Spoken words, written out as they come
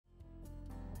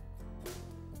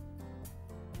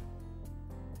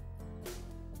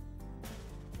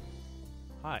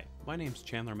Hi, my name's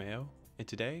Chandler Mayo, and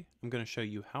today I'm going to show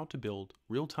you how to build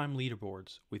real-time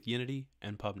leaderboards with Unity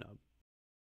and PubNub.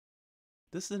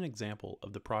 This is an example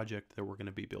of the project that we're going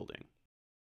to be building.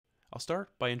 I'll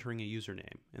start by entering a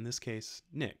username, in this case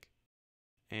Nick,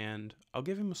 and I'll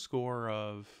give him a score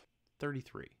of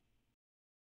 33.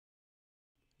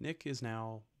 Nick is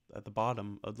now at the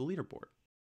bottom of the leaderboard.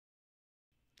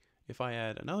 If I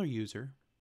add another user,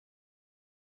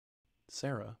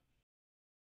 Sarah,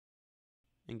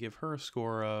 and give her a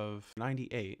score of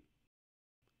 98,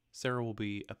 Sarah will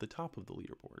be at the top of the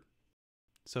leaderboard.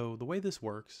 So the way this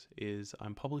works is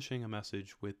I'm publishing a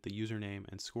message with the username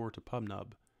and score to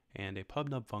PubNub, and a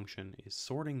PubNub function is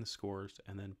sorting the scores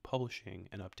and then publishing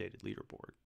an updated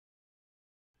leaderboard.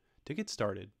 To get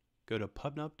started, go to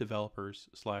PubNub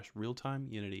developers/realtime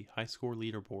Unity high score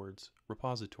leaderboards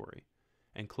repository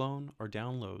and clone or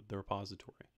download the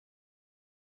repository.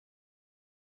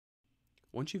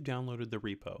 Once you've downloaded the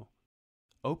repo,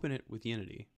 open it with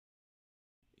Unity.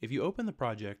 If you open the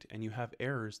project and you have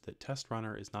errors that Test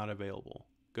Runner is not available,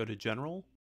 go to General,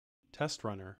 Test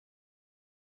Runner,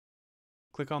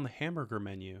 click on the hamburger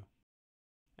menu,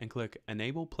 and click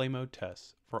Enable Play Mode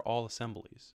Tests for all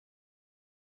assemblies.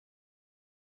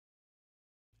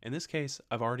 In this case,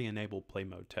 I've already enabled Play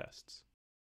Mode Tests.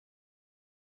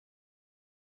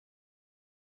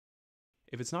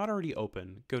 If it's not already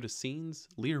open, go to Scenes,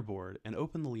 Leaderboard, and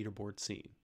open the leaderboard scene.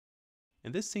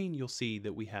 In this scene, you'll see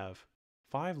that we have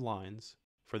 5 lines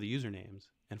for the usernames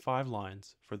and 5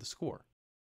 lines for the score.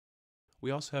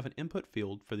 We also have an input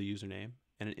field for the username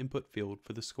and an input field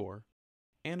for the score,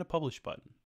 and a publish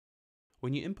button.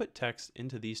 When you input text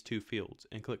into these 2 fields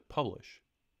and click Publish,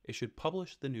 it should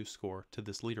publish the new score to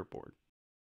this leaderboard.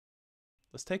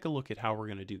 Let's take a look at how we're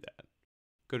going to do that.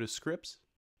 Go to Scripts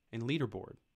and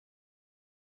Leaderboard.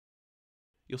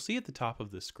 You'll see at the top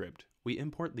of this script, we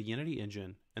import the Unity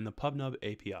engine and the PubNub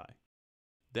API.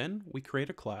 Then we create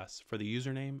a class for the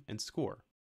username and score.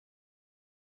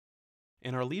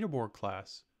 In our leaderboard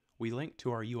class, we link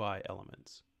to our UI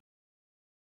elements,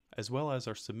 as well as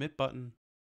our submit button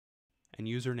and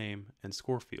username and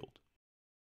score field.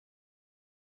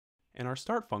 In our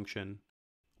start function,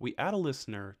 we add a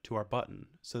listener to our button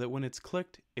so that when it's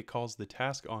clicked, it calls the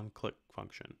task-on-click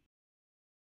function.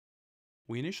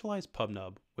 We initialize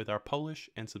PubNub with our publish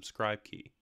and subscribe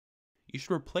key. You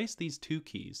should replace these 2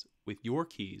 keys with your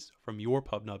keys from your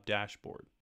PubNub dashboard.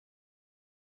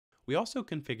 We also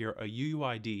configure a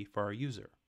UUID for our user.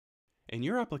 In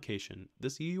your application,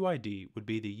 this UUID would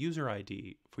be the user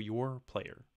ID for your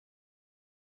player.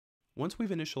 Once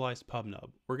we've initialized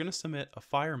PubNub, we're going to submit a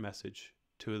fire message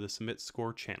to the submit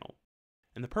score channel.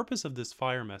 And the purpose of this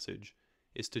fire message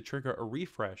is to trigger a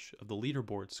refresh of the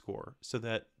leaderboard score so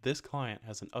that this client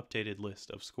has an updated list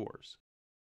of scores.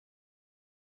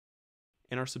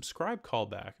 In our subscribe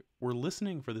callback, we're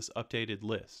listening for this updated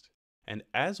list, and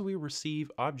as we receive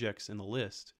objects in the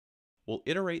list, we'll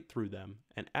iterate through them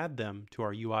and add them to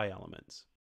our UI elements.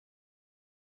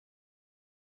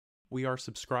 We are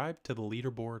subscribed to the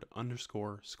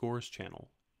leaderboard_scores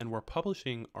channel, and we're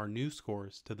publishing our new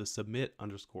scores to the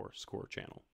submit_score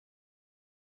channel.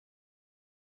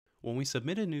 When we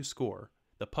submit a new score,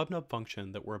 the PubNub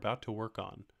function that we're about to work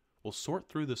on will sort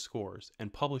through the scores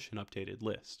and publish an updated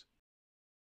list.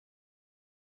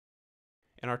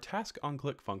 In our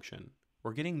task-on-click function,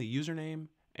 we're getting the username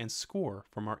and score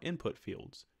from our input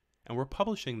fields, and we're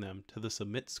publishing them to the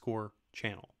submit score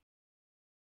channel.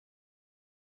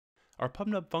 Our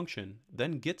PubNub function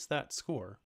then gets that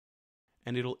score,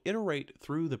 and it'll iterate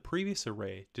through the previous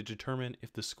array to determine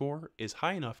if the score is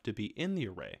high enough to be in the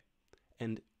array,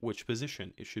 and which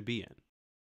position it should be in.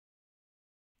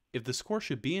 If the score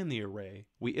should be in the array,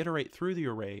 we iterate through the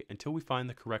array until we find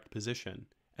the correct position,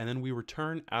 and then we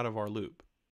return out of our loop.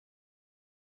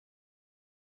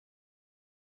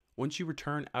 Once you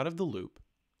return out of the loop,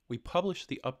 we publish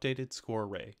the updated score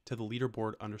array to the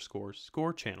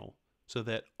leaderboard_score channel so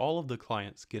that all of the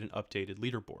clients get an updated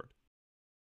leaderboard.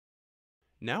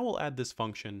 Now we'll add this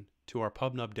function to our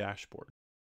PubNub dashboard.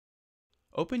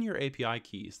 Open your API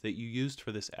keys that you used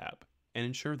for this app and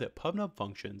ensure that PubNub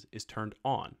Functions is turned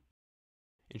on.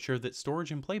 Ensure that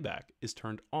Storage and Playback is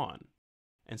turned on,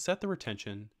 and set the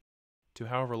retention to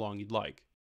however long you'd like.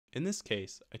 In this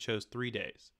case, I chose 3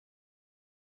 days.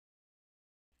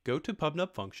 Go to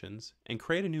PubNub Functions and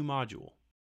create a new module.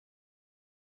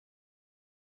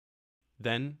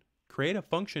 Then, create a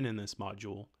function in this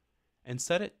module and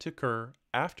set it to occur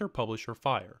after publish or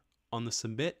fire on the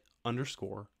submit_score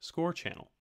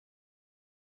channel.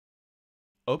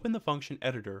 Open the function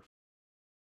editor.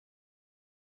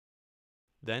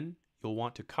 Then you'll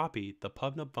want to copy the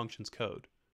PubNub functions code.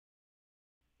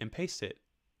 and paste it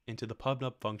into the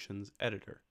PubNub functions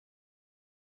editor.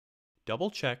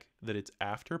 Double check that it's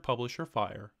after publisher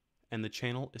fire and the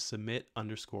channel is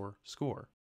submit_score.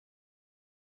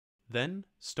 Then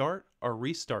start or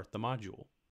restart the module.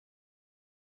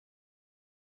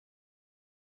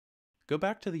 Go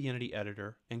back to the Unity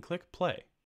editor and click play.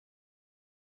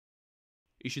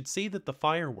 You should see that the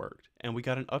fire worked and we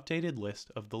got an updated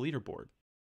list of the leaderboard.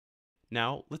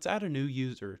 Now let's add a new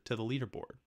user to the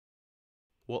leaderboard.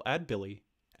 We'll add Billy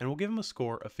and we'll give him a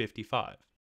score of 55.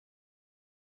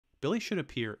 Billy should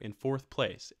appear in 4th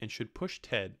place and should push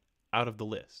Ted out of the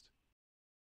list.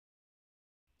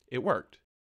 It worked.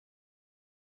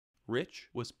 Rich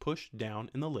was pushed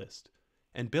down in the list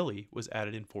and Billy was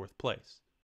added in 4th place.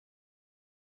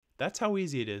 That's how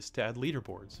easy it is to add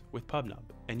leaderboards with PubNub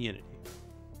and Unity.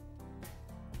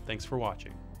 Thanks for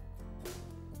watching.